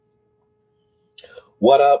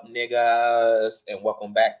What up, niggas? And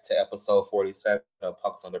welcome back to episode 47 of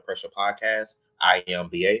Pucks Under Pressure podcast. I am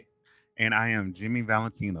BA. And I am Jimmy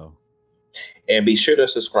Valentino. And be sure to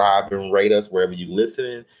subscribe and rate us wherever you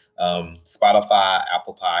listen. Spotify,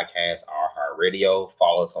 Apple Podcasts, iHeartRadio.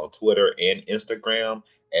 Follow us on Twitter and Instagram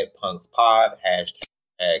at PunksPod,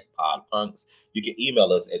 hashtag PodPunks. You can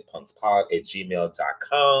email us at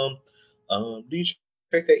punkspod@gmail.com. Do you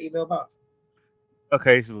check that email box?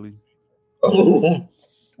 Occasionally.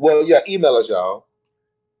 Well, yeah, email us, y'all.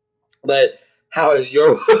 But how is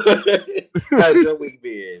your how's your week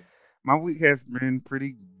been? My week has been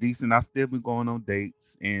pretty decent. I still been going on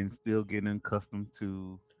dates and still getting accustomed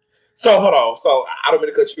to. So hold on. So I don't mean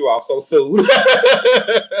to cut you off so soon.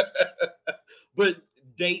 But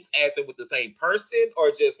dates as in with the same person or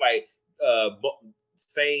just like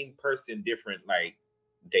same person, different like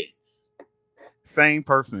dates. Same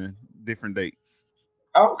person, different dates.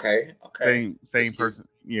 Oh, okay, okay, that's Same cute. person.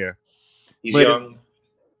 Yeah. He's But young.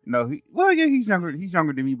 no, yeah, he's younger. He's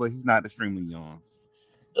younger than me, but he's not extremely young.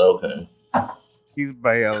 Okay, He's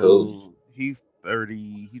cool. about he's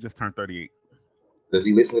 30. He just turned 38. Does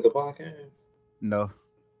he listen to the podcast? No,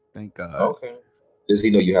 thank God. Okay. Does he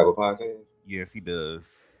know you have a podcast? Yes, he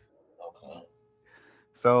does. Okay.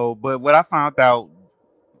 So, but what I found out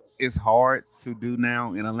is hard to do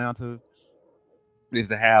now in Atlanta is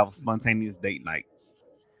to have spontaneous date nights.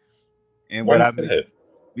 And Why what you I say mean, that?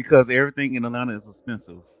 because everything in Atlanta is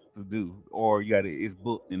expensive to do, or you got it's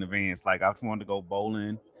booked in advance. Like I just wanted to go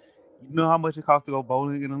bowling. You know how much it costs to go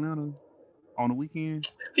bowling in Atlanta on the weekend?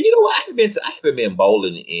 You know what? I haven't been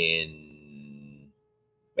bowling in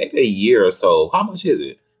maybe a year or so. How much is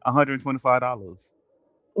it? $125.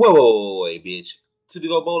 Wait, bitch. To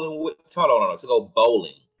go bowling with hold on, to go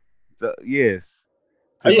bowling. So, yes,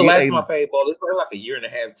 I to think the get last a time I paid bowling, it's probably like a year and a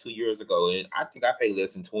half, 2 years ago, and I think I paid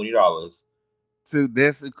less than $20. to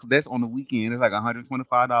that's on the weekend. It's like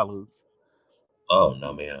 $125 Oh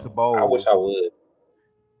no, to man. I wish bowl, I would.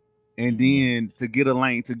 and Mm. then to get a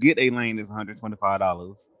lane is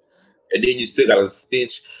 $125. And then you still gotta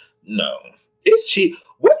stitch. No. It's cheap.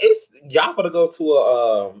 What is y'all gonna go to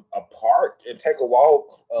a park and take a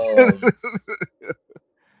walk?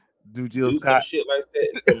 Do Jill Do some Scott? shit like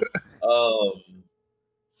that.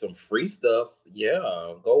 Some free stuff.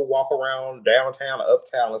 Yeah, go walk around downtown,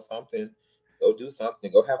 uptown, or something. Go do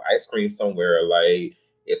something. Go have ice cream somewhere. Like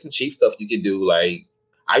it's some cheap stuff you can do. Like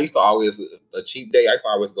I used to always a cheap day. I used to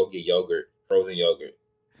always go get yogurt, frozen yogurt.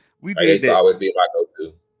 We Like, it did used to that. always be my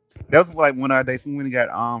go-to. That was like one of our days. We went and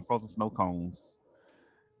got frozen snow cones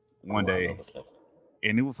one Oh, I love day, a snow cone.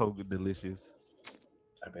 and it was so good, delicious.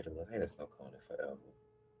 I bet it was. I had a snow cone in forever.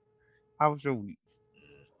 How was your week?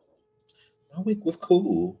 My week was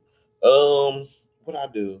cool. What I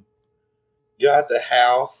do? Get out the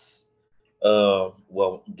house.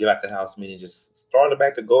 Well, get out the house meaning just starting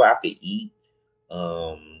back to go out to eat.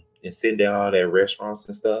 And sit down at restaurants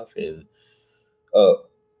and stuff, and uh,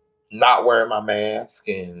 not wearing my mask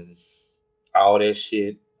and all that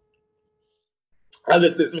shit. Let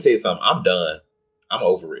me tell you something. I'm done. I'm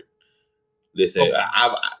over it. Listen,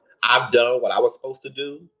 Oh, I've done what I was supposed to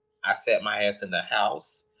do. I sat my ass in the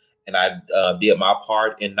house and I did my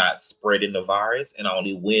part in not spreading the virus. And I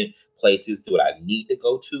only went places that I need to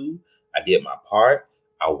go to. I did my part.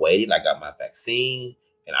 I waited. I got my vaccine,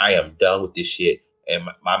 and I am done with this shit. And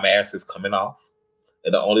my mask is coming off.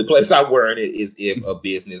 And the only place I'm wearing it is if a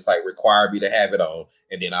business like require me to have it on,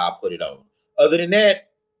 and then I'll put it on. Other than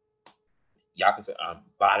that, y'all can say I'm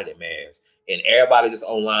body that mask. And everybody just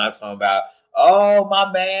online talking about, oh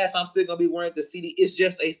my mask, I'm still gonna be wearing the CD. It's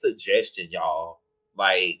just a suggestion, y'all.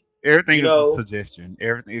 Like, everything you is a know, suggestion.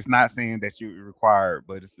 Everything it's not saying that you're required,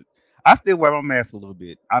 but it's. I still wear my mask a little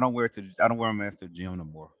bit. I don't wear my mask to the gym no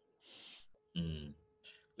more. mm,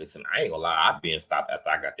 listen, I ain't gonna lie, I've been stopped after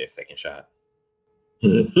I got that second shot.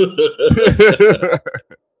 I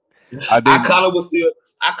I didn't. kind of was still,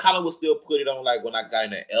 I kind of was still put it on like when I got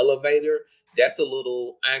in the elevator. That's a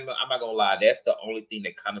little. I'm not gonna lie. That's the only thing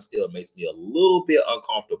that kind of still makes me a little bit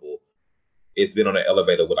uncomfortable. It's been on an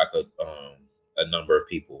elevator with like a number of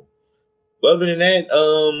people. But other than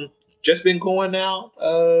that, just been going out.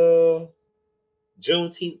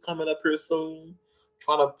 Juneteenth coming up here soon.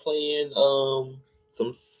 Trying to plan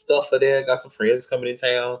some stuff for there. Got some friends coming in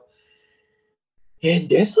town. And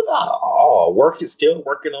that's about all. Work is still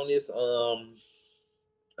working on this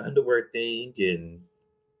underwear thing, and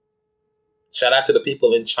shout out to the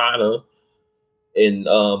people in China and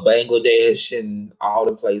Bangladesh and all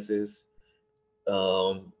the places.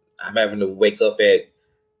 I'm having to wake up at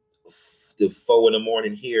the 4 in the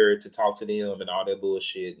morning here to talk to them and all that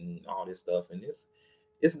bullshit and all this stuff, and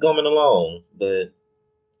it's coming along, but.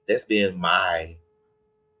 that's been my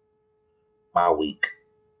week.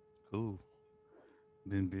 Cool.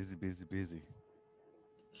 Been busy, busy, busy.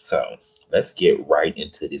 So let's get right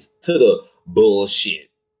into this to the bullshit.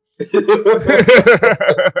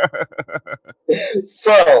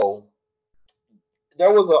 So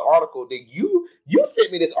there was an article that you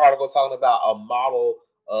sent me this article talking about a model,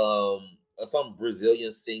 some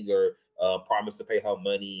Brazilian singer promised to pay her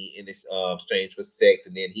money in exchange for sex,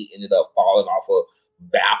 and then he ended up falling off a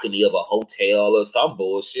balcony of a hotel or some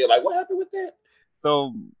bullshit. Like, what happened with that?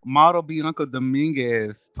 So, model Bianca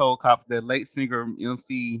Dominguez told cops that late singer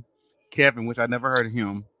MC Kevin, which I never heard of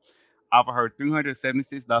him, offered her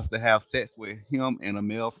 $376 to have sex with him and a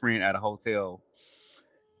male friend at a hotel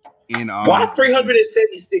in Why Brazil.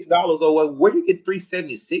 $376? Or where you get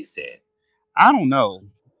 376 at? I don't know.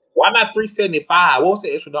 Why not 375? What was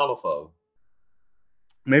the extra dollar for?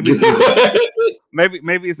 Maybe it's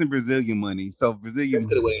maybe it's in Brazilian money. So This Brazilian,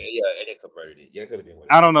 could have been, yeah, and they converted it. Yeah, it could have been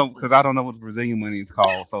I whatever. don't know because I don't know what Brazilian money is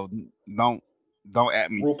called. So don't don't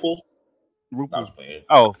at me. Ruple? I was Ruple. playing.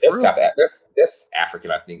 Oh, for That's real? South. That's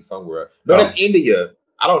African, I think, somewhere. No, Oh, that's India.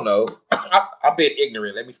 I don't know. I've been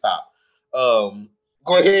ignorant. Let me stop. Go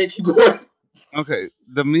ahead. Keep going. okay.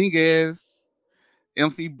 Dominguez,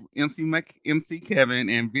 MC Kevin,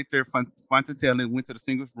 and Victor Fontatelli went to the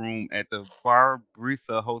singles room at the Bar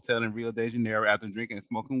Brisa Hotel in Rio de Janeiro after drinking and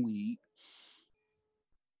smoking weed.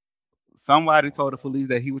 Somebody told the police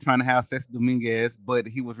that he was trying to have sex with Dominguez, but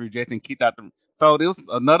he was rejected and kicked out the. So there was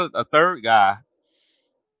a third guy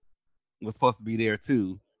was supposed to be there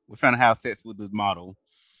too. Was trying to have sex with the model,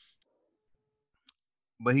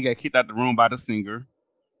 but he got kicked out the room by the singer.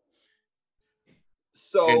 And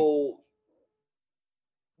So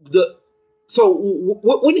the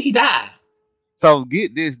when did he die? so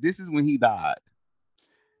get this. This is when he died.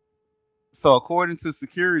 So according to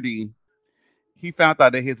security, he found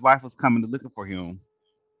out that his wife was coming to looking for him,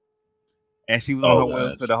 and she was on Oh her way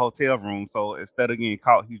up to gosh, the hotel room. So instead of getting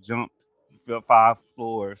caught, he jumped 5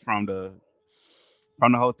 floors from the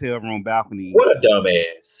hotel room balcony, what a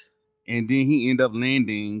dumbass! and then he ended up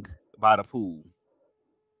landing by the pool.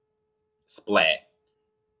 Splat.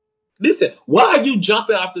 Listen, why are you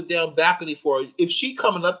jumping off the damn balcony for? If she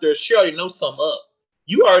coming up there, she already knows something up.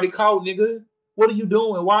 You already called, nigga. What are you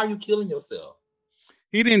doing? Why are you killing yourself?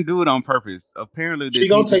 He didn't do it on purpose. Apparently, She this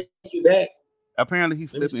gonna he take just you back. apparently he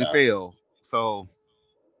Let me slipped and stop. fell. So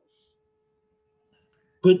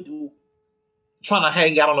But trying to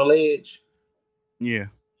hang out on the ledge. yeah.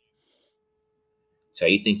 So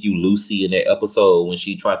you think you Lucy in that episode when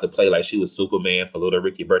she tried to play like she was Superman for Little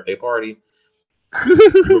Ricky birthday party?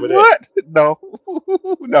 You remember that? What? No,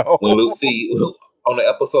 When no. Lucy on the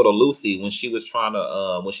episode of Lucy when she was trying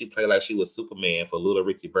to when she played like she was Superman for Little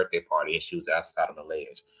Ricky birthday party and she was outside on the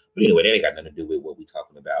ledge. But anyway, that ain't got nothing to do with what we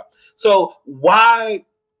talking about. So why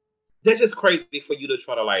that's just crazy for you to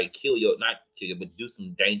try to like kill your not kill you, but do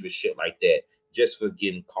some dangerous shit like that just for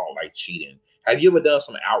getting caught like cheating. Have you ever done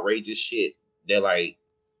some outrageous shit that like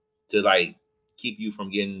to like keep you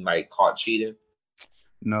from getting like caught cheating?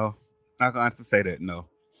 No, not gonna honestly say that. No,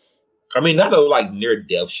 I mean, not a like near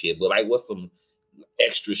death shit, but like what's some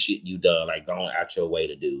extra shit you done, like going out your way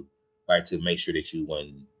to do, like to make sure that you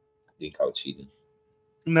wouldn't get caught cheating?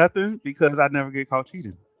 nothing because I never get caught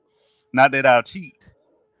cheating. Not that I'll cheat.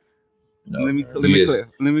 No, girl, you just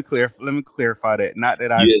Let me clarify that. Not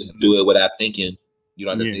that I. you just do it without thinking. You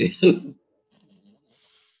don't have Yeah, to think.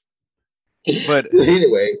 but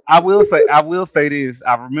Anyway, I will say this.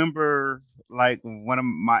 I remember like one of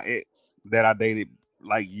my ex that I dated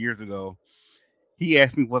like years ago. He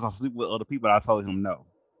asked me was I sleep with other people. I told him no,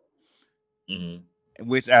 hmm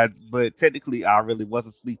but technically I really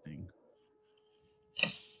wasn't sleeping.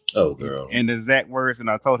 oh girl, And the exact words, and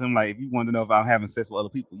I told him like, if you want to know if I'm having sex with other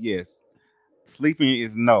people, yes. Sleeping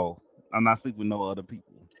is no. I'm not sleeping with no other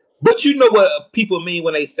people. but you know what people mean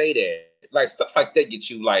when they say that, like stuff like that get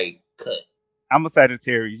you like cut. I'm a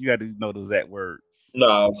Sagittarius. You got to know those exact words.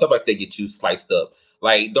 No, stuff like that get you sliced up.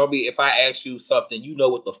 Like, don't be if I ask you something, you know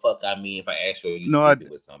what the fuck I mean. If I ask you, are you No, I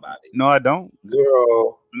sleeping with somebody, no, I don't.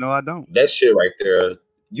 girl? No, I don't. That shit right there,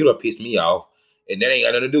 you done piss me off, and that ain't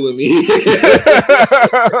got nothing to do with me.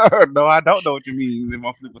 No, I don't know what you mean. If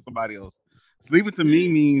I'm sleeping with somebody else, sleeping to me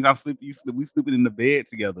means I'm sleeping. We sleeping in the bed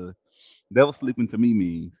together. That was sleeping to me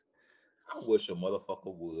means. I wish a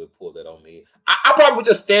motherfucker would pull that on me. I probably would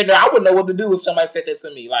just stand there. I wouldn't know what to do if somebody said that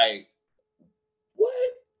to me. Like, what?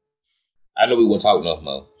 I know we won't talk enough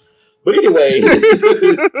more. But anyway,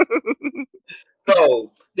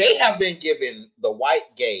 so they have been giving the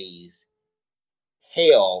white gays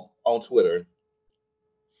hell on Twitter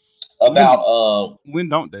about when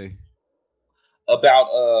don't they? about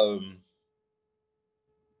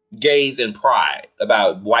gays and pride,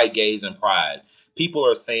 about white gays and pride. People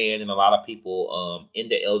are saying, and a lot of people in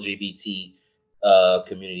the LGBT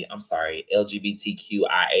community, I'm sorry,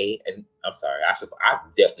 LGBTQIA, and I'm sorry, I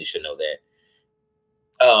definitely should know that.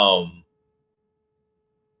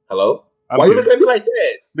 Hello? I'm Why you here looking at me like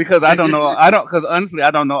that? because I don't know. Because honestly,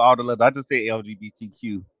 I don't know all the letters. I just say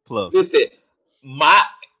LGBTQ plus Listen, my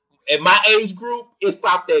in my age group, it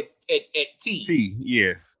stopped at T. T.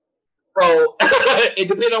 Yes, So it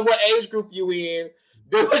depends on what age group you in.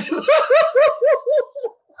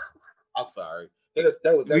 I'm sorry.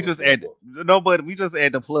 That we was just add terrible. no, but we just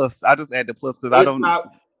add the plus. I just add the plus because I It's don't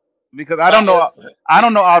not because my. I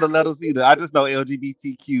don't know all the letters either. I just know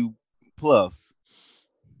LGBTQ plus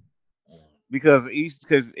because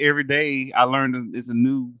every day I learn it's a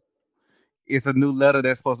new letter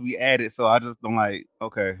that's supposed to be added. So I just don't like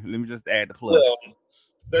okay. Let me just add the Well, plus.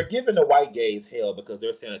 they're giving the white gays hell because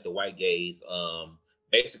they're saying that the white gays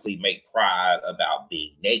basically make pride about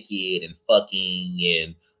being naked and fucking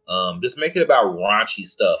and just make it about raunchy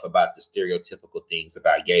stuff about the stereotypical things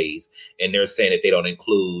about gays, and they're saying that they don't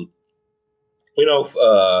include, you know,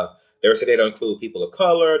 they're saying they don't include people of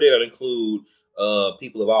color, they don't include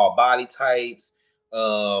people of all body types.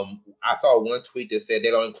 I saw one tweet that said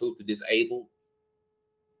they don't include the disabled,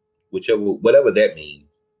 whichever whatever that means.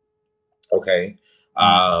 Okay. Mm.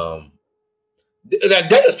 Um,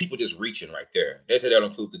 that is people just reaching right there. They say they don't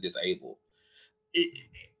include the disabled. It,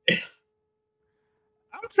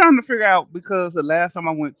 I'm trying to figure out because the last time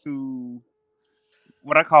I went to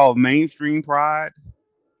what I call mainstream pride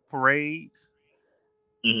parades,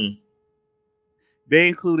 mhm. they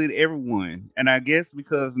included everyone, and I guess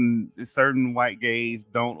because certain white gays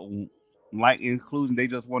don't like inclusion, they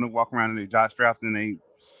just want to walk around in their jock straps and they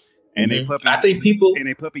I think people.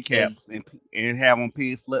 puppy Mm, caps and have on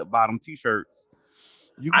pig slut bottom t-shirts.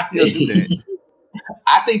 You can I still do that. think.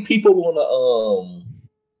 I think people want to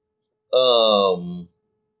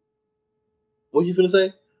What you gonna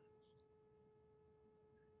say?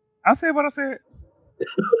 I said what I said.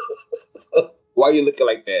 Why are you looking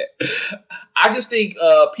like that? I just think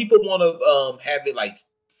people want to have it like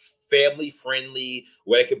family friendly,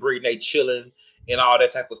 where they can bring they chilling and all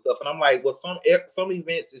that type of stuff. And I'm like, well, some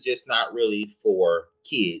events is just not really for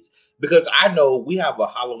kids because I know we have a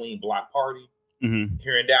Halloween block party Hmm.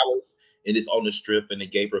 here in Dallas, and it's on the strip in the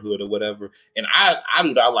neighborhood or whatever. And I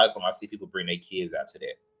do not like when I see people bring their kids out to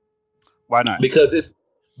that Why not? because it's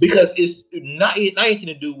not anything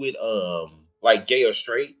to do with like gay or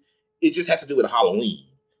straight. It just has to do with Halloween.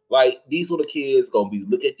 Like these little kids gonna be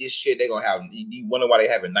look at this shit. They gonna have you wonder why they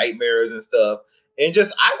having nightmares and stuff. And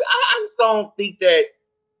just I just don't think that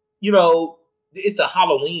it's the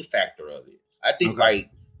Halloween factor of it. I think Okay. like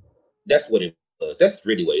that's what it was. That's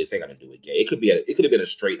really what it's ain't gonna do with gay. It could have been a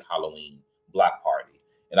straight Halloween block party,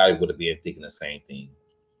 and I would have been thinking the same thing.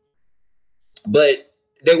 But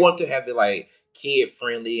they want to have it like kid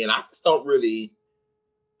friendly, and I just don't really.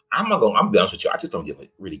 I'm gonna be honest with you. I just don't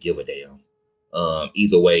really give a damn.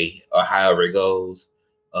 Either way or however it goes.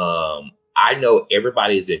 I know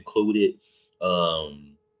everybody is included.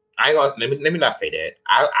 I ain't gonna let me not say that.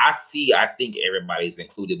 I think everybody's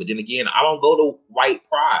included, but then again, I don't go to white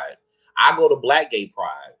pride. I go to black gay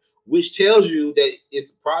pride, which tells you that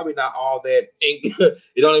it's probably not all that. It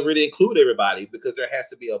don't really include everybody because there has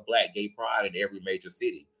to be a black gay pride in every major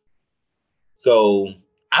city. So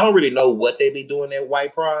I don't really know what they be doing at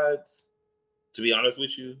white prides. To be honest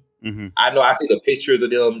with you, Hmm. I know I see the pictures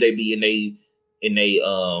of them. They be in they in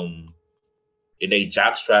they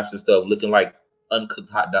jock straps and stuff, looking like uncooked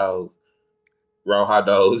hot dogs, raw hot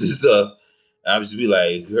dogs and stuff. And I would just be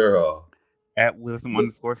like, girl, At wisdom look,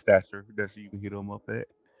 underscore stature. That's who you can hit them up at.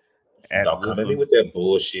 At don't come at me wisdom with that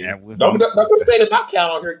bullshit. at wisdom Don't underscore go say stature. that my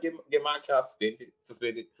account on here. Get my account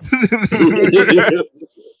suspended.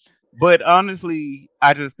 But honestly,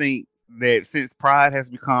 I just think that since Pride has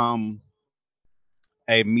become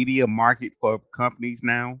a media market for companies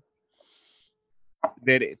now,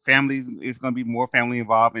 that families is going to be more family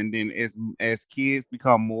involved, and then as kids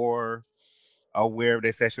become more aware of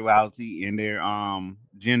their sexuality and their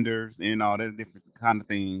genders and all those different kind of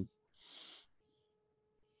things,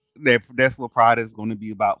 that's what Pride is going to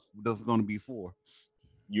be about. That's going to be for.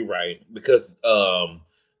 You're right because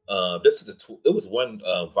this is it was one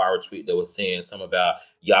viral tweet that was saying something about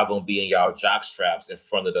y'all gonna be in y'all jock straps in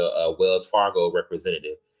front of the Wells Fargo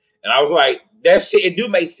representative, and I was like, that shit. It do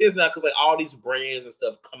make sense now because like all these brands and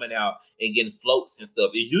stuff coming out and getting floats and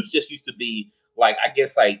stuff. Just used to be like I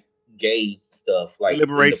guess like gay stuff like in the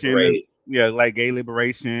Liberation, parade. yeah, like gay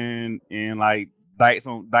liberation and like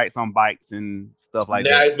dykes on bikes and stuff like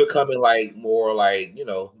Now that. it's becoming like more like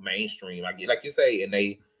mainstream. Like you say, and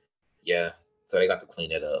yeah, so they got to clean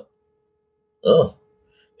that up. Oh,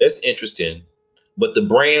 that's interesting. But the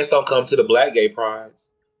brands don't come to the Black Gay Prides.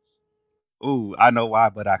 Ooh, I know why,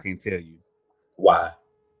 but I can't tell you. Why?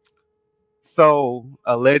 So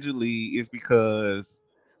allegedly, it's because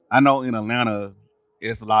I know in Atlanta,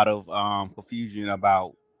 it's a lot of confusion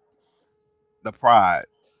about the Pride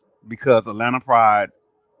because Atlanta Pride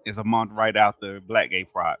is a month right after Black Gay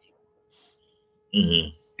Pride, Mm-hmm.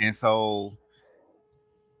 and so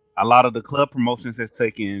a lot of the club promotions has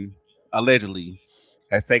taken allegedly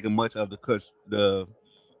has taken much of the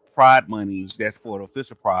Pride money that's for the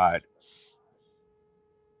official Pride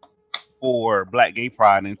for Black Gay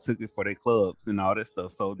Pride and took it for their clubs and all that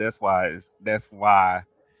stuff. So that's why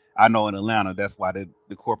I know in Atlanta that's why the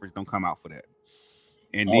corporates don't come out for that.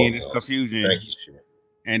 And Oh then it's hell, thank confusion. you, sure.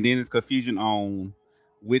 And then it's confusion on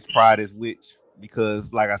which pride is which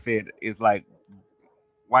because, like I said, it's like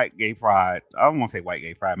white gay pride. I don't want to say white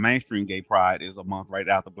gay pride. Mainstream gay pride is a month right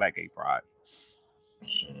after Black Gay Pride.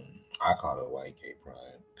 I call it white gay pride.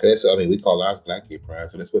 Cause I mean we call ours Black Gay Pride,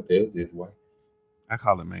 so that's what theirs is white. I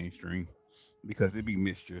call it mainstream because it be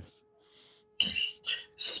mischief.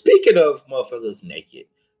 Speaking of motherfuckers naked,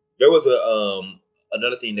 there was a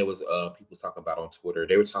another thing that was people talking about on Twitter.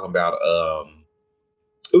 They were talking about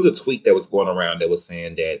it was a tweet that was going around that was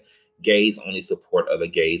saying that gays only support other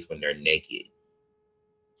gays when they're naked.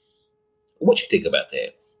 What you think about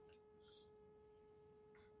that?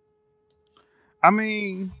 I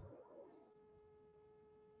mean,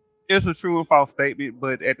 it's a true and false statement,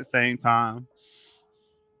 but at the same time,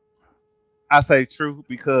 I say true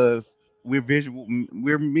because we're visual.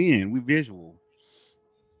 We're men. We're visual.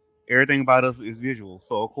 Everything about us is visual.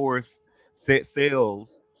 So of course, set sales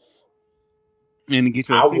and to get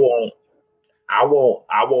your I attention. want I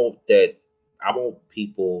want that I want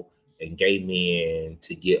people and gay men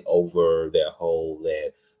to get over that whole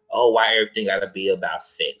that why everything gotta be about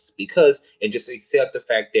sex because and just accept the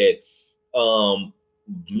fact that um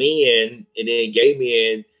men and then gay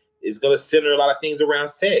men is gonna center a lot of things around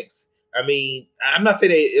sex. I mean, I'm not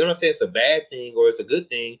saying it's a bad thing or it's a good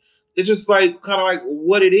thing. It's just like kind of like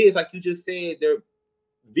what it is, like you just said, they're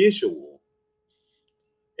visual.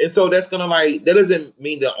 And so that's gonna like that doesn't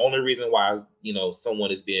mean the only reason why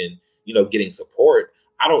someone is being getting support.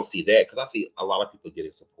 I don't see that because I see a lot of people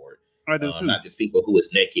getting support, I do too. not just people who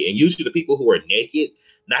is naked. And usually the people who are naked,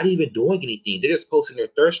 not even doing anything, they're just posting their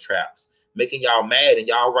thirst traps, making y'all mad, and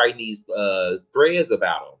y'all writing these threads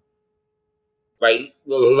about them. Like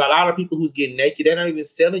a lot of people who's getting naked, they're not even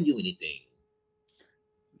selling you anything.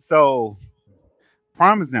 So,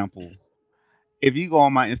 prime example, if you go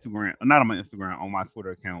on my Instagram, not on my Instagram, on my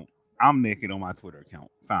Twitter account, I'm naked on my Twitter account.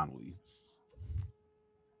 Finally,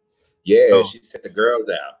 Yeah, so she set the girls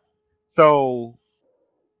out. so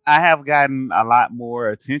I have gotten a lot more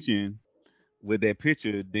attention with that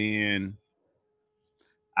picture than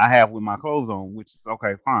I have with my clothes on, which is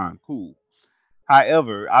okay, fine, cool.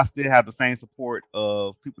 However, I still have the same support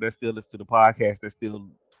of people that still listen to the podcast that still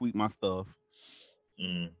tweet my stuff,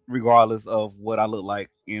 Mm. regardless of what I look like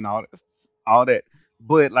and all that.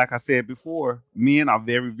 But like I said before, men are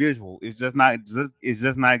very visual. It's just not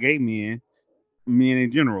gay men, men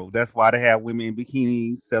in general. That's why they have women in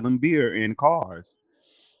bikinis selling beer in cars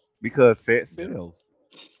because sex Yeah. sells.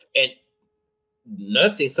 And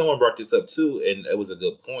another thing, someone brought this up too, and it was a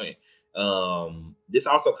good point. This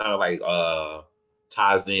also kind of like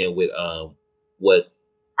ties in with what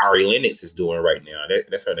Ari Lennox is doing right now.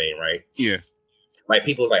 That's her name, right? Yeah, Like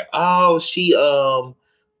people's like, oh, she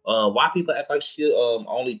why people act like she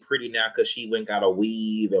only pretty now because she went got a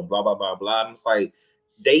weave and blah blah blah blah. And it's like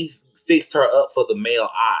they fixed her up for the male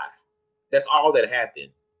eye. That's all that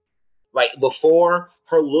happened. Like before,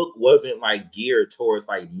 her look wasn't like geared towards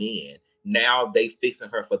like men. Now they fixing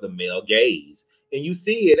her for the male gaze, and you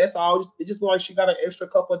see it. That's all. It just looks like she got an extra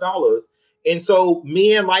couple of dollars, and so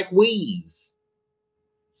men like weaves.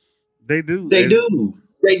 they do. They do.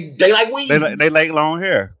 They like They weaves, like long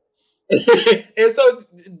hair. and so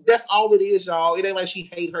that's all it is, y'all. It ain't like she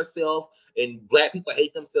hate herself, and black people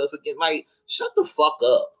hate themselves again. Like, shut the fuck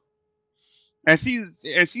up. And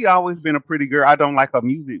she always been a pretty girl. I don't like her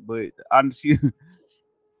music, but I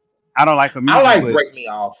don't like her I music, like but break me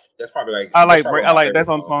off. That's probably like that's probably one I of my like that's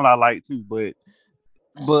favorite on the songs. song I like too.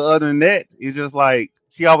 But other than that, it's just like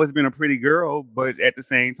she always been a pretty girl, but at the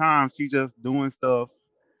same time, she just doing stuff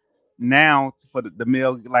now for the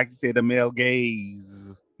male, like you said, the male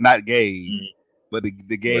gaze, not gay, Mm, but the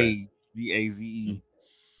right. gay Mm, GAZE.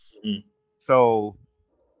 mm. So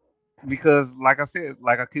because like I said,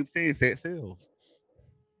 like I keep saying, sex sells.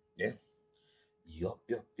 Yeah. Yup,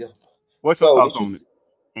 yup, yup. What's your So thoughts what you? on it?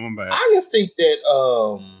 I'm bad. I just think that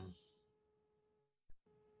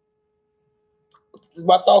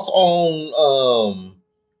my thoughts on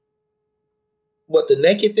what the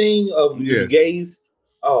naked thing of the Yes, gays.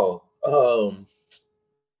 Oh,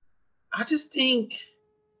 I just think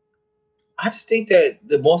I just think that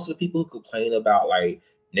the most of the people who complain about like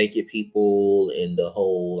naked people and the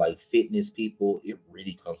whole like fitness people, it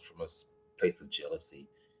really comes from a place of jealousy.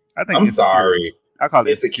 I think I'm insecurity. sorry, I call it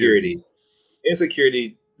insecurity. insecurity,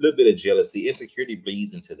 insecurity, a little bit of jealousy. Insecurity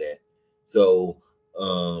bleeds into that. So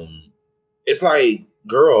it's like,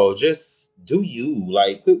 girl, just do you.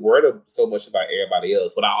 Like, quit worrying so much about everybody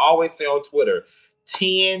else. But I always say on Twitter,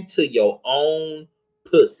 tend to your own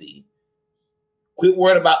pussy. Quit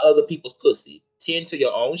worrying about other people's pussy. Tend to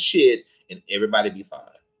your own shit, and everybody be fine.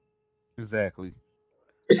 Exactly.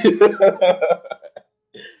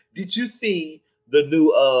 Did you see the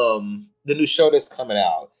new show that's coming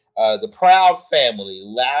out? The Proud Family,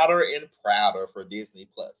 Louder and Prouder for Disney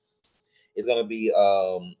Plus. It's gonna be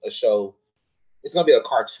a show. It's gonna be a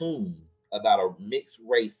cartoon about a mixed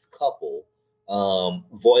race couple,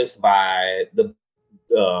 voiced by the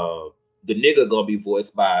nigga gonna be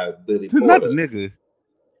voiced by Billy Not the Porter, nigga.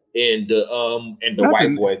 and the Not white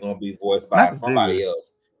the boy gonna be voiced not by the nigga. somebody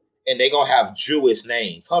else, and they gonna have Jewish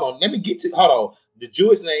names. Hold on, let me get to hold on. The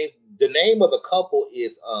Jewish name, the name of the couple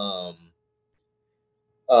is um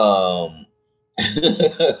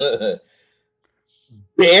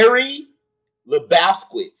Barry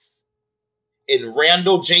Lebowski and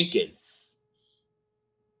Randall Jenkins.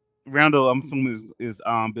 Randall, I'm assuming is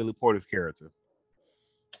Billy Porter's character.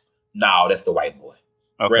 No, that's the white boy.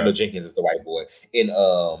 Okay. Randall Jenkins is the white boy,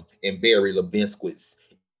 and Barry Lebowski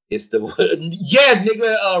is the yeah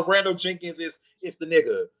nigga. Randall Jenkins is the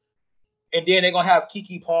nigga, and then they're gonna have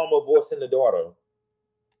Kiki Palmer voicing the daughter.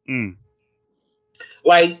 Mm.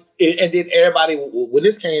 Like, and then everybody when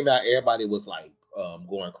this came out, everybody was like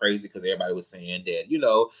going crazy because everybody was saying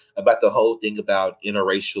that about the whole thing about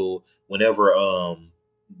interracial. Whenever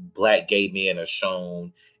black gay men are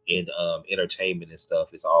shown in entertainment and stuff,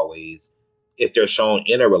 it's always if they're shown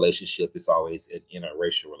in a relationship, it's always an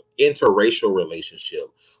interracial relationship.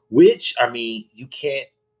 Which I mean, you can't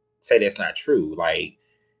say that's not true. Like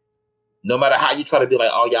no matter how you try to be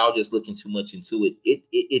like, oh y'all just looking too much into it,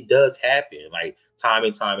 it does happen like time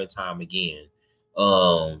and time and time again.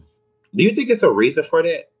 Um, do you think it's a reason for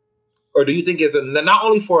that? Or do you think it's not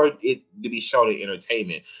only for it to be shown in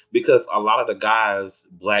entertainment, because a lot of the guys,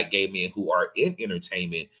 black gay men who are in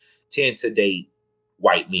entertainment, tend to date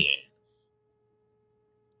white men.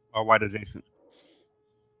 Or white adjacent.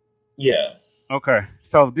 Yeah. Okay.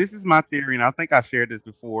 So this is my theory, and I think I shared this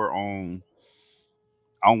before on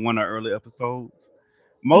one of the early episodes.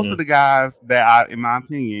 Most of Hmm. the guys that I, in my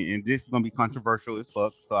opinion, and this is gonna be controversial as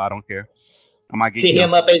fuck, so I don't care. I might get Hit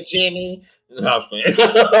him up canceled. at Jimmy. No, I was playing.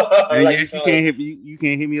 And Like you yes, you sound can't like hit me. You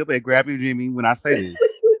can't hit me up at Grab Your Jimmy when I say this.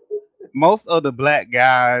 Most of the black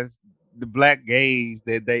guys, the black gays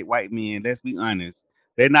that date white men, let's be honest,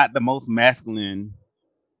 they're not the most masculine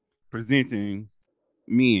presenting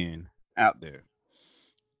men out there.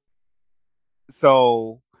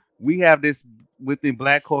 So we have this within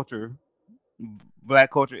black culture,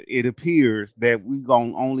 it appears that we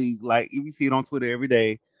gonna only like if you see it on Twitter every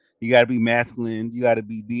day, you gotta be masculine, you gotta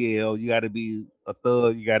be DL, you gotta be a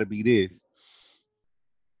thug, you gotta be this.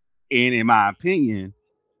 And in my opinion,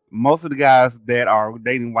 most of the guys that are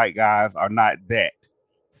dating white guys are not that.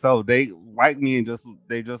 So they white men just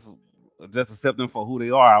accept them for who they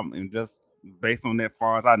are, and just based on that,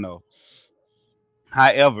 far as I know.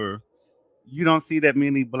 However, you don't see that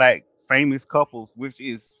many black famous couples, which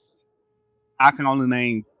is I can only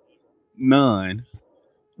name none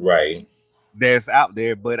right. that's out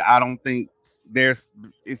there, but I don't think there's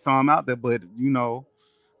it's some out there, but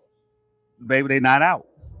baby, they not out.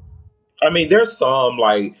 I mean, there's some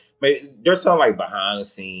like maybe there's some like behind the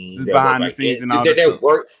scenes Just that work behind the like scenes and all that that stuff.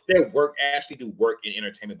 work actually do work in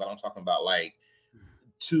entertainment, but I'm talking about like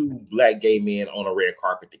two black gay men on a red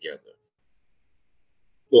carpet together.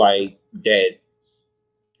 Like that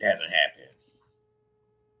hasn't happened.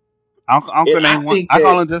 I And can I name one. think I can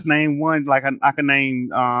that only just name one. Like I can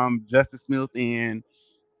name Justice Smith and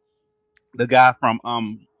the guy from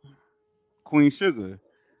Queen Sugar.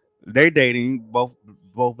 They're dating both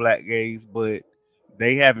black gays, but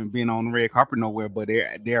they haven't been on the red carpet nowhere. But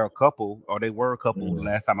they're a couple, or they were a couple the mm,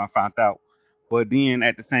 last time I found out. But then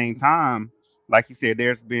at the same time, like you said,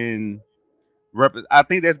 there's been I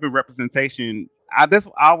think there's been representation. I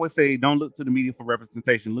always say don't look to the media for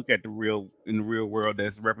representation. Look at the real in the real world.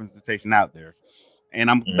 There's representation out there, And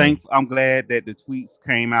I'm glad that the tweets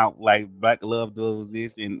came out like Black Love does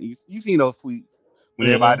this, and you seen those tweets when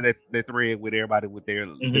everybody Mm-hmm. that thread with everybody with their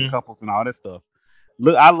Mm-hmm. couples and all that stuff.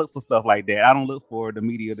 I look for stuff like that. I don't look for the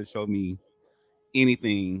media to show me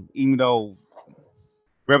anything, even though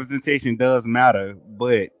representation does matter.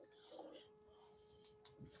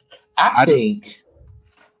 I I just think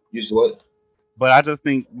you just what? but I just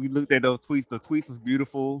think we looked at those tweets. The tweets was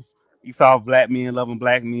beautiful. You saw black men loving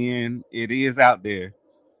black men. It is out there.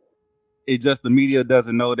 It just the media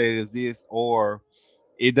doesn't know that it exists, or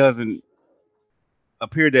it doesn't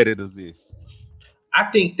appear that it exists. I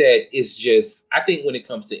think that it's just I think when it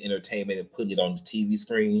comes to entertainment and putting it on the TV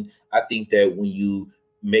screen, I think that when you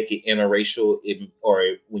make it interracial, or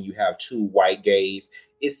when you have two white gays,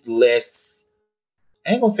 it's less.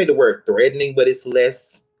 I ain't gonna say the word threatening, but it's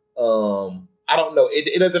less. I don't know.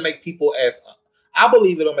 It doesn't make people as. I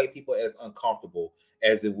believe it'll make people as uncomfortable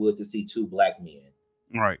as it would to see two black men.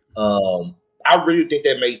 Right. I really think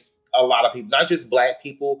that makes a lot of people, not just black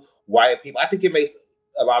people, white people. I think it makes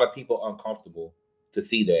a lot of people uncomfortable to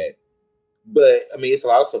see that. But I mean, it's a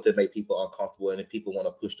lot of stuff that make people uncomfortable, and then people want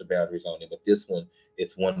to push the boundaries on it. But this one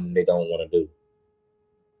is one they don't want to do.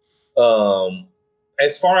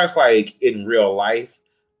 As far as like in real life,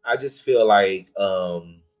 I just feel like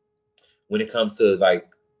when it comes to like,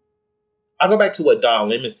 I go back to what Don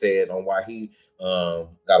Lemon said on why he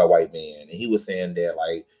got a white man, and he was saying that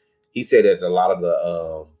like he said that a lot of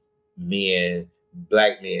the men,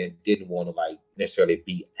 black men, didn't want to like necessarily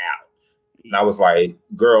be out. And I was like,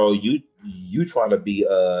 girl, you trying to be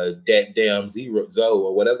that damn zero Zoe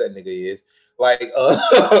or whatever that nigga is. Like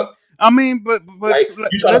I mean, but like you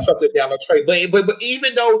trying to let's fuck the download trade. But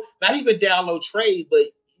even though not even download trade, but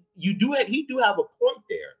he do have a point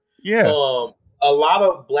there. yeah, A lot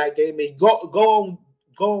of black gay men go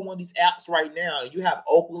on one of these apps right now, and you have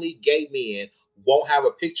openly gay men won't have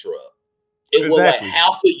a picture up. It will like exactly.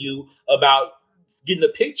 hassle you about getting a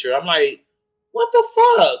picture. I'm like, what the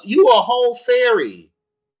fuck? You a whole fairy.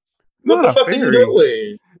 What Not the a fuck are you fairy.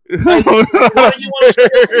 doing? Like, why do you want to show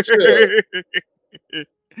your picture?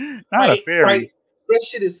 Not a fairy. Like that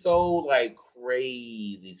shit is so like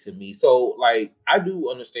crazy to me. So like I do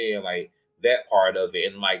understand like that part of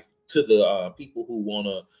it, and like to the people who want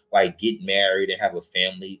to like get married and have a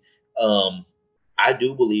family. Um, I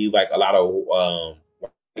do believe like a lot of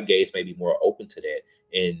white gays may be more open to that,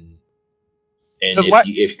 and Because what?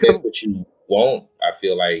 if that's what you want, I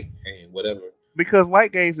feel like hey, whatever. Because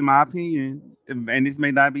white gays, in my opinion, and this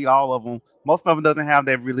may not be all of them, most of them doesn't have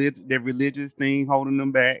that religious thing holding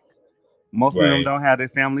them back. Most of them Right, don't have their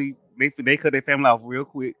family. They cut their family off real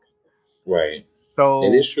quick. right.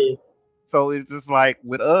 That is So true. it's just like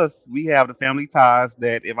with us, we have the family ties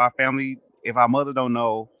that if our mother don't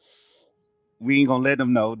know, we ain't gonna let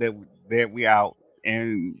them know that we out.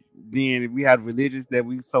 And then if we have religious that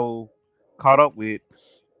we so caught up with,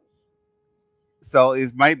 so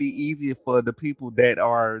it might be easier for the people that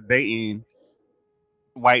are dating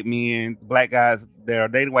white men, black guys that are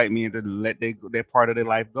dating white men to let their part of their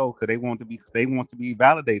life go because they want to be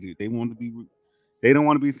validated. They don't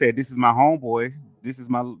want to be said this is my homeboy, this is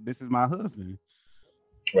my husband.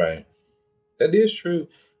 Right. That is true.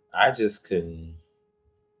 I just couldn't.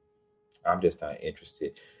 I'm just not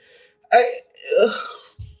interested. I, ugh,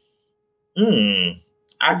 mm,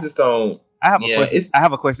 I just don't. Yeah, it's I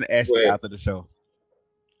have a question to ask you where after the show.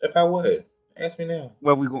 if I would ask me now.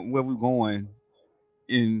 Where we going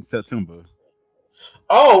in September?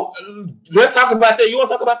 Oh, let's talk about that. You want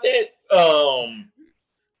to talk about that?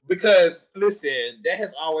 Because listen, that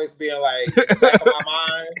has always been like in the back of my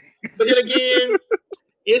mind. But then again,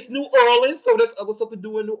 it's New Orleans, so there's other stuff to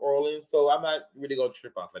do in New Orleans. So I'm not really gonna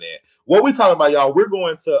trip off of that. What we talking about, y'all? We're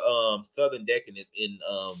going to Southern Decadence in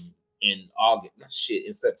August. Not shit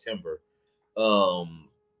in September.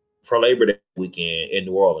 For Labor Day weekend in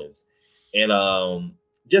New Orleans, and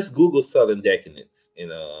just Google Southern Decadence,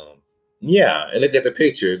 and yeah, and look at the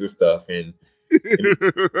pictures and stuff, and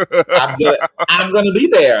I'm gonna be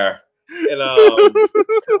there, and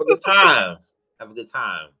have a good time, have a good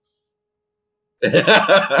time. But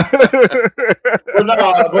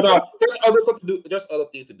no, there's other stuff to do. There's other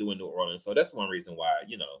things to do in New Orleans, so that's one reason why I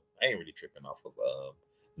ain't really tripping off of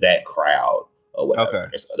that crowd or whatever. Okay.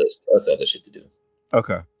 There's other shit to do.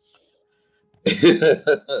 Okay.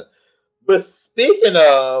 But speaking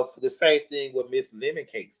of the same thing, what Miss Lemon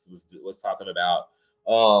Cakes was talking about,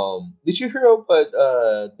 did you hear what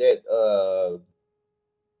that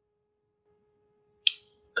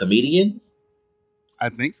comedian? I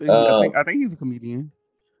think so. Uh, I think he's a comedian.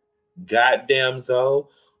 goddamn Zoe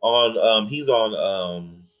on he's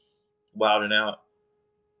on Wild and Out.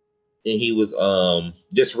 and he was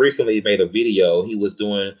just recently made a video. He was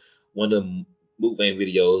doing one of the mukbang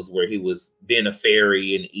videos where he was being a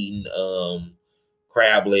fairy and eating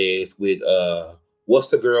crab legs with what's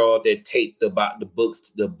the girl that taped the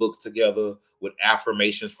books together with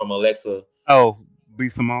affirmations from Alexa? Oh, B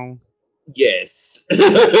Simone. Yes.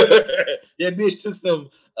 That bitch took some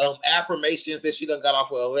affirmations that she done got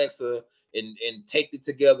off of Alexa and taped it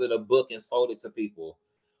together in a book and sold it to people.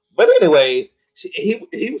 But anyways,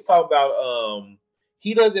 he was talking about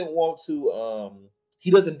he doesn't want to he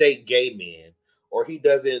doesn't date gay men, or he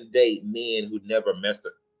doesn't date men who never messed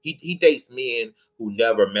he dates men who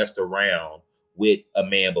never messed around with a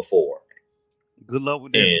man before. Good luck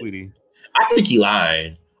with that, And sweetie. I think he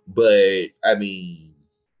lying, but I mean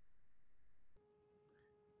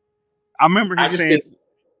I remember I him just saying. think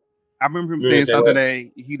I remember him you know saying say something what?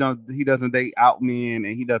 that he doesn't date out men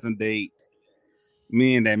and he doesn't date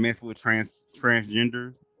men that mess with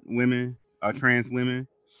transgender women or trans women.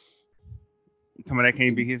 Somebody that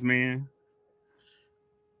can't be his man.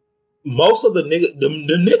 Most of the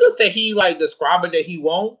niggas that he like describing that he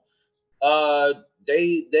won't, uh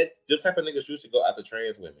the type of niggas used to go after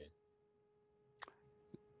trans women.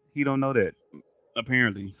 He don't know that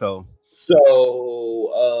apparently. So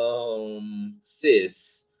So,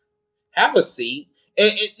 sis, have a seat.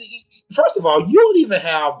 First of all, you don't even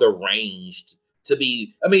have the range to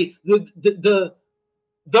be. I mean, the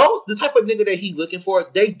type of nigga that he looking for,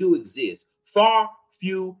 they do exist. Far,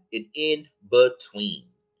 few, and in between.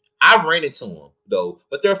 I've ran into them though,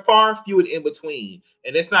 but they're far, few, and in between.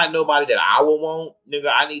 And it's not nobody that I would want,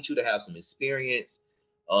 nigga. I need you to have some experience.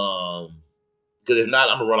 Because if not,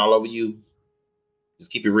 I'm gonna run all over you.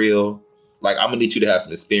 Just keep it real. Like I'm gonna need you to have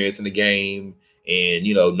some experience in the game and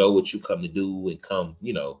know what you come to do and come,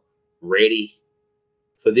 ready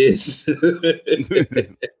for this.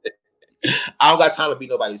 I don't got time to be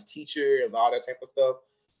nobody's teacher and all that type of stuff.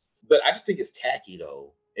 But I just think it's tacky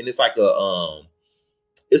though. And it's like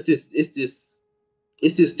it's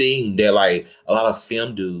this thing that like a lot of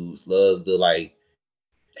film dudes love to like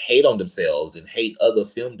hate on themselves and hate other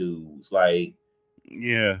film dudes. Like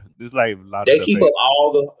yeah, there's like a lot of they stuff. keep up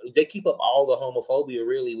all the homophobia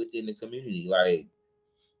really within the community. Like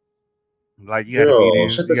you got to be Girl,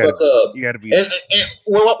 this. shut the fuck up. You got to be. And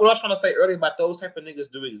what I was trying to say earlier about those type of niggas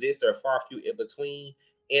do exist. There are far few in between,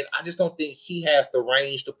 and I just don't think he has the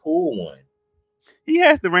range to pull one. He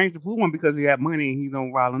has the range to pull one because he got money and he's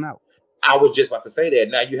on wilding out. I was just about to say that.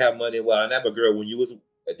 Now you have money, well, and that, but girl, when you was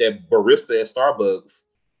that barista at Starbucks,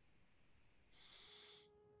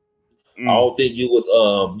 I don't think you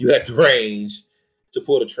had the range to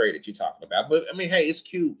pull the trade that you're talking about. But I mean, hey, it's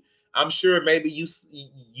cute. I'm sure maybe you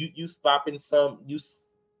stopping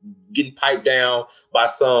getting piped down by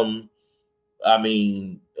some. I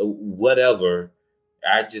mean, whatever.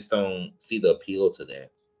 I just don't see the appeal to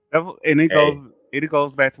that. And Hey, it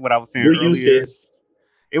goes back to what I was saying do you, earlier. sis?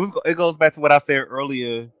 It goes back to what I said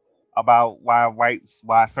earlier about why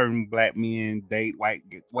certain black men date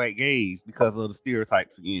white gays because of the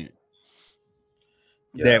stereotypes again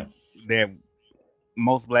Yeah. that that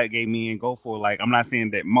most black gay men go for. Like I'm not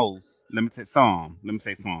saying that most. Let me say some,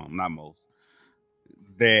 not most.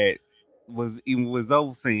 That was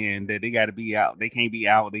those saying that they got to be out. They can't be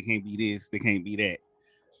out. They can't be this. They can't be that.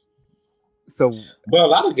 So But a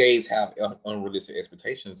lot of gays have unrealistic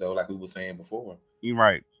expectations, though, like we were saying before. you're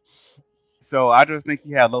right. So I just think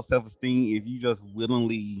you have low self esteem if you just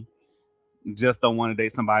willingly just don't want to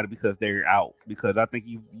date somebody because they're out. Because I think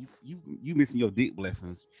you missing your dick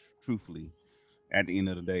blessings, truthfully, at the end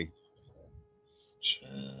of the day.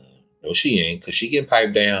 No, she ain't, cause she getting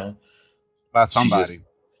piped down. By She somebody. just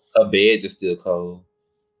her bed just still cold.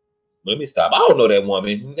 Let me stop. I don't know that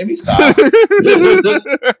woman. Let me stop.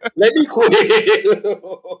 Let me quit.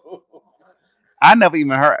 I never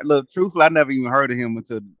even heard. Look, truthfully, I never even heard of him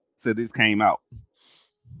until this came out.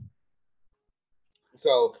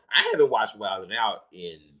 So I haven't watched Wild and Out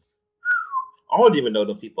in. I don't even know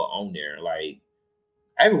the people on there. Like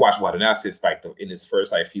I haven't watched Wild and Out since like in its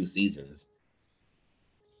first like few seasons.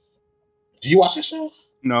 Do you watch that show?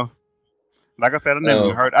 No, like I said,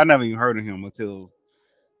 Oh. I never even heard of him until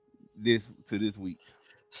this week.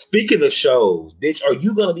 Speaking of shows, bitch, are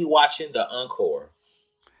you gonna be watching the Encore?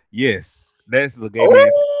 Yes, that's the gay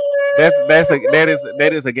man's. That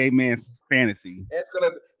is Oh, a gay man's fantasy. that's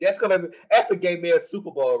the gay man Super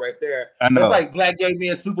Bowl right there. I That's know. like black gay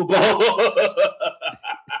man Super Bowl.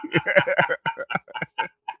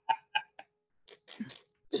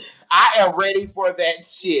 I am ready for that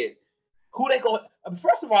shit. Who they going?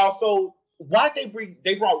 First of all, so why did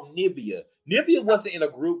they brought Nivea? Nivea wasn't in a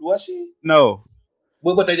group, was she? No,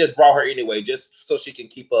 But they just brought her anyway, just so she can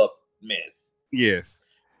keep up. mess. Yes.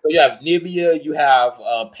 So you have Nivea, you have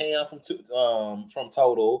Pam from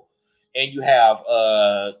Total, and you have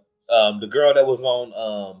the girl that was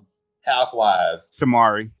on Housewives,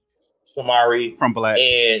 Shamari Shamari, from Black.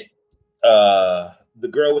 and the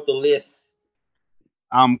girl with the list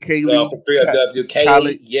Kaylee, from 3LW, Kaylee.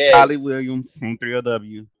 Kylie Yes, Williams from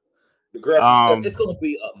 3LW. the girl from Seven. It's gonna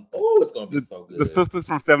be it's gonna be so The good. sisters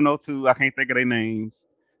from 702. I can't think of their names.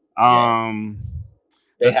 Yes, Um,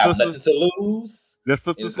 they the have nothing to sisters, lose, the and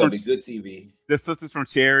sisters it's gonna from be good TV. the sisters from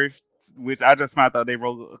Cherish, which I just found out they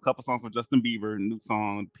wrote a couple songs for Justin Bieber, new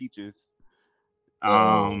song Peaches. Oh,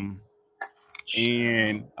 Um,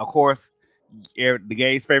 and of course, the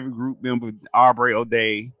gay's favorite group member Aubrey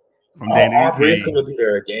O'Day from oh, Danny and Aubrey is Kane. gonna be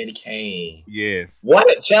there. Danny Kane. Yes,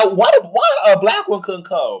 Child, why a black one couldn't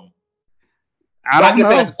come? I But I don't guess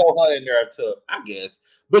they have to know. throw her in there too. I guess,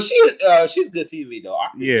 but she's good TV though.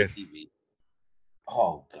 Aubrey's good Yes, TV.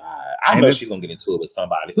 Oh God, I and know she's gonna get into it with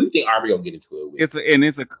somebody. Who do you think Aubrey gonna get into it with?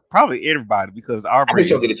 it's probably everybody because I think Aubrey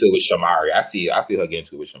she'll is get into it with Shamari. I see her get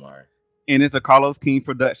into it with Shamari. and it's a Carlos King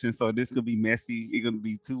production, so this could be messy. It can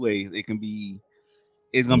be two ways. It's gonna be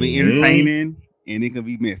Mm-hmm. entertaining and it can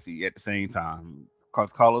be messy at the same time.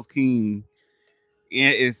 Because Carlos King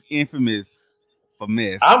is infamous for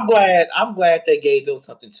mess. I'm glad they gave them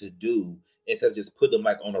something to do instead of just put them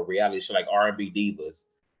like on a reality show like R&B divas.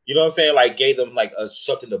 You know what I'm saying? Like gave them like a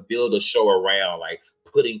something to build a show around, like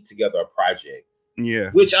putting together a project. Yeah,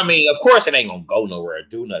 Which I mean, of course, it ain't gonna go nowhere or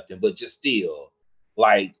do nothing, but just still,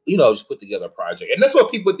 like just put together a project, and that's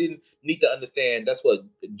what people didn't need to understand. That's what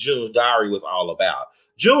June's Diary was all about.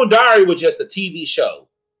 June Diary was just a TV show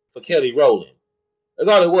for Kelly Rowland. That's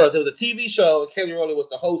all it was. It was a TV show, and Kelly Rowland was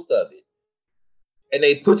the host of it. And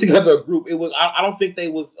they put together a group. It was I don't think they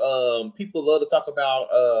was people love to talk about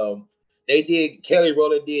they did Kelly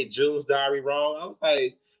Rowland did June's Diary wrong. I was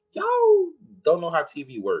like, y'all don't know how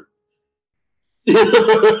TV works.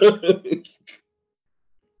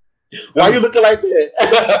 Why are you I'm looking like I'm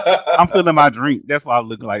that? feeling my drink. That's why I'm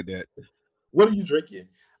looking like that. What are you drinking?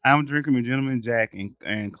 I'm drinking a Gentleman Jack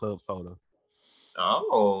and club soda.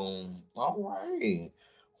 Oh, all right.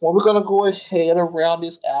 Well, we're gonna go ahead around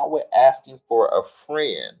this hour asking for a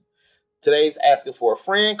friend. Today's asking for a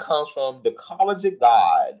friend comes from the College of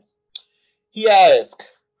God. He asks,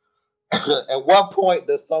 at what point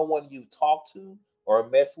does someone you talk to or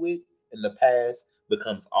mess with in the past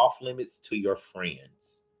becomes off limits to your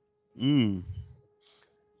friends? Mm,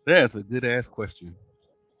 that's a good ass question.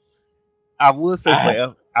 I would say I have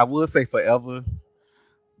forever. I would say forever,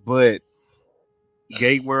 but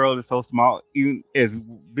gay world is so small. Even as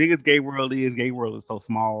big as gay world is so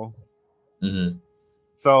small. mhm.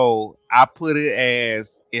 So I put it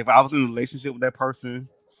as if I was in a relationship with that person,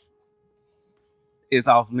 it's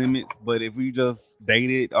off limits. But if we just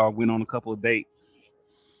dated or went on a couple of dates,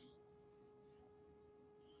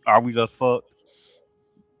 are we just fucked?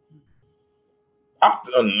 I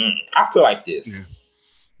feel like Yeah. this.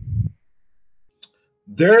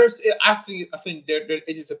 I think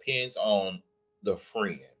it just depends on the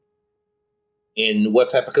friend and what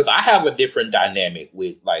type because I have a different dynamic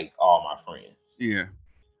with like all my friends. Yeah.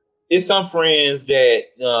 It's some friends that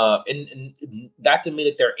and not to mean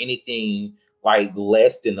that they're anything like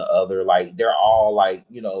less than the other. Like they're all like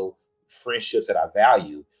friendships that I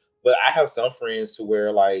value. But I have some friends to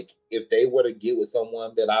where like if they were to get with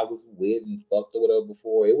someone that I was with and fucked or whatever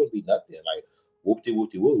before, it would be nothing. Like whoopty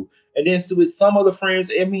whoopty woo. And then so with some other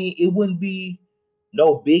friends, I mean, it wouldn't be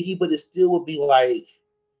no biggie, but it still would be like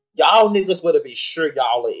y'all niggas better be sure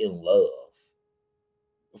y'all are in love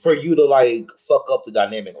for you to like fuck up the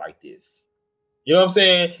dynamic like this. You know what I'm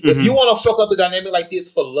saying? If you Mm-hmm. want to fuck up the dynamic like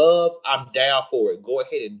this for love, I'm down for it. Go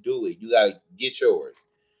ahead and do it. You gotta get yours.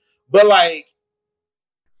 But like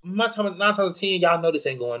nine times out of ten, y'all know this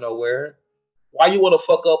ain't going nowhere. Why you want to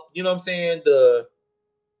fuck up? You know what I'm saying?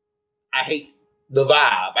 I hate the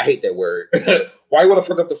vibe. I hate that word. Why you want to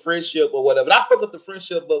fuck up the friendship or whatever? Not fuck up the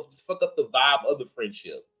friendship, but just fuck up the vibe of the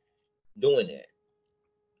friendship. Doing that.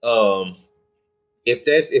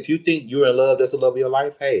 If you think you're in love, that's the love of your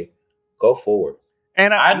life. Hey, go forward.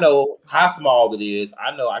 And I know how small it is.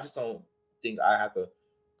 I know. I just don't think I have to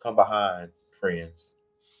come behind friends.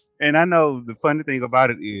 I know the funny thing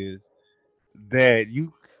about it is that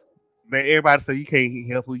that everybody say you can't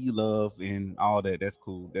help who you love and all that. That's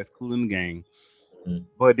cool. That's cool in the game. Mhm.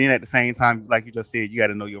 But then at the same time, like you just said, you got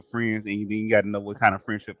to know your friends, and then you got to know what kind of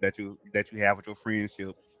friendship that you have with your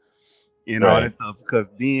friendship and all that Right. stuff. Because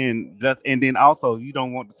then then also you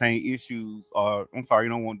don't want the same issues, or I'm sorry, you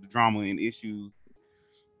don't want the drama and issues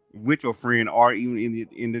with your friend, or even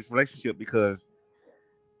in this relationship, because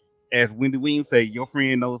as Wendy Williams say, your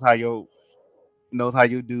friend knows how you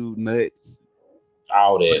do nuts.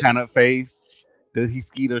 All What that. kind of face does he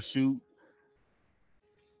skeet or shoot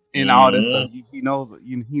and all that stuff? Mm.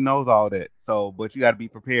 He knows all that. So, but you got to be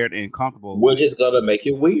prepared and comfortable. Which is gonna make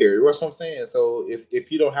it weird. That's what I'm saying. So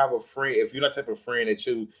if you don't have a friend, if you're not the type of friend that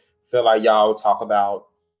you feel like y'all talk about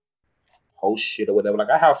whole shit or whatever, like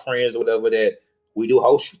I have friends or whatever that we do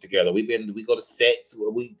whole shit together. We go to sets.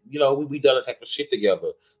 We done a type of shit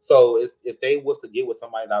together. So if they was to get with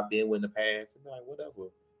somebody that I've been with in the past, I'm like whatever.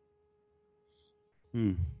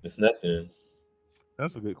 It's nothing.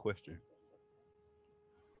 That's a good question.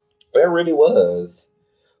 That really was.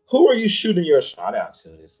 Who are you shooting your shot out to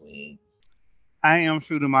this week? I am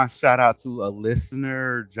shooting my shout out to a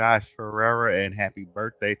listener, Josh Ferreira, and happy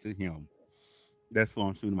birthday to him. That's who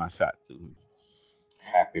I'm shooting my shot to.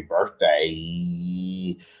 Happy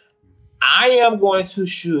birthday. I am going to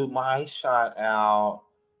shoot my shot out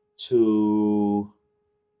to.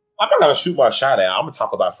 I'm not gonna shoot my shot out. I'm gonna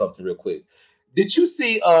talk about something real quick. Did you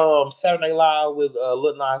see Saturday Night Live with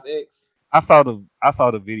Lil Nas X? I saw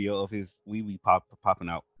the video of his wee wee popping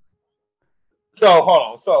out. So hold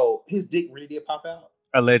on. So his dick really did pop out?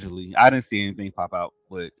 Allegedly, I didn't see anything pop out,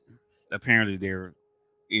 but apparently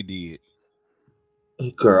it did.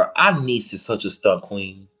 Girl, our niece is such a stunt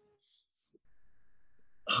queen.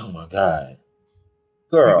 Oh my god.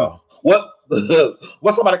 Girl. What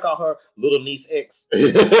what somebody call her? Little niece X.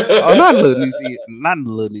 Oh, not little niece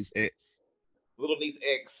X. Little niece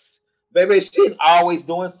X. Baby, she's always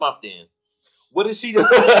doing something. What did she do?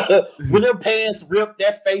 When her pants ripped,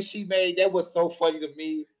 that face she made, that was so funny to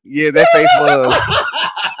me. Yeah, that face was.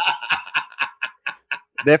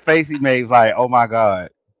 That face he made was like, oh my god.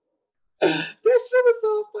 That shit was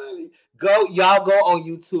so funny. Y'all go on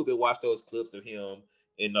YouTube and watch those clips of him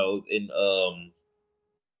in those in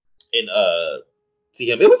see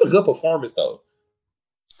him. It was a good performance though.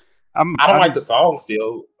 I don't like the song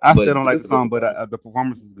still. I still don't like the song, but the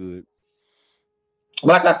performance was good.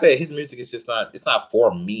 But like I said, his music is just not. It's not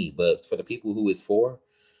for me, but for the people who it's for,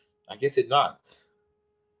 I guess it not.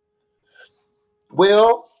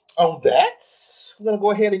 Well, on that, I'm gonna go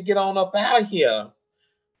ahead and get on up out of here.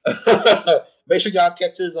 Make sure y'all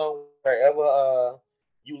catch us on wherever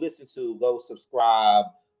you listen to. Go subscribe,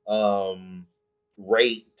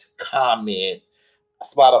 rate, comment,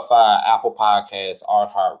 Spotify, Apple Podcasts,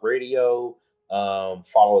 iHeartRadio.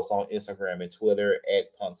 Follow us on Instagram and Twitter at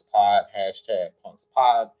PunksPod,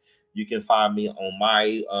 #PunksPod. You can find me on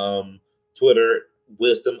my Twitter,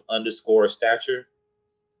 wisdom_stature.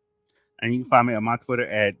 And you can find me on my Twitter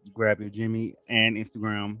at GrabYourJimmy and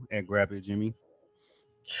Instagram at GrabYourJimmy.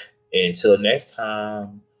 Until next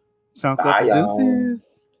time, Chunk bye, up y'all.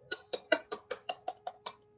 deuces.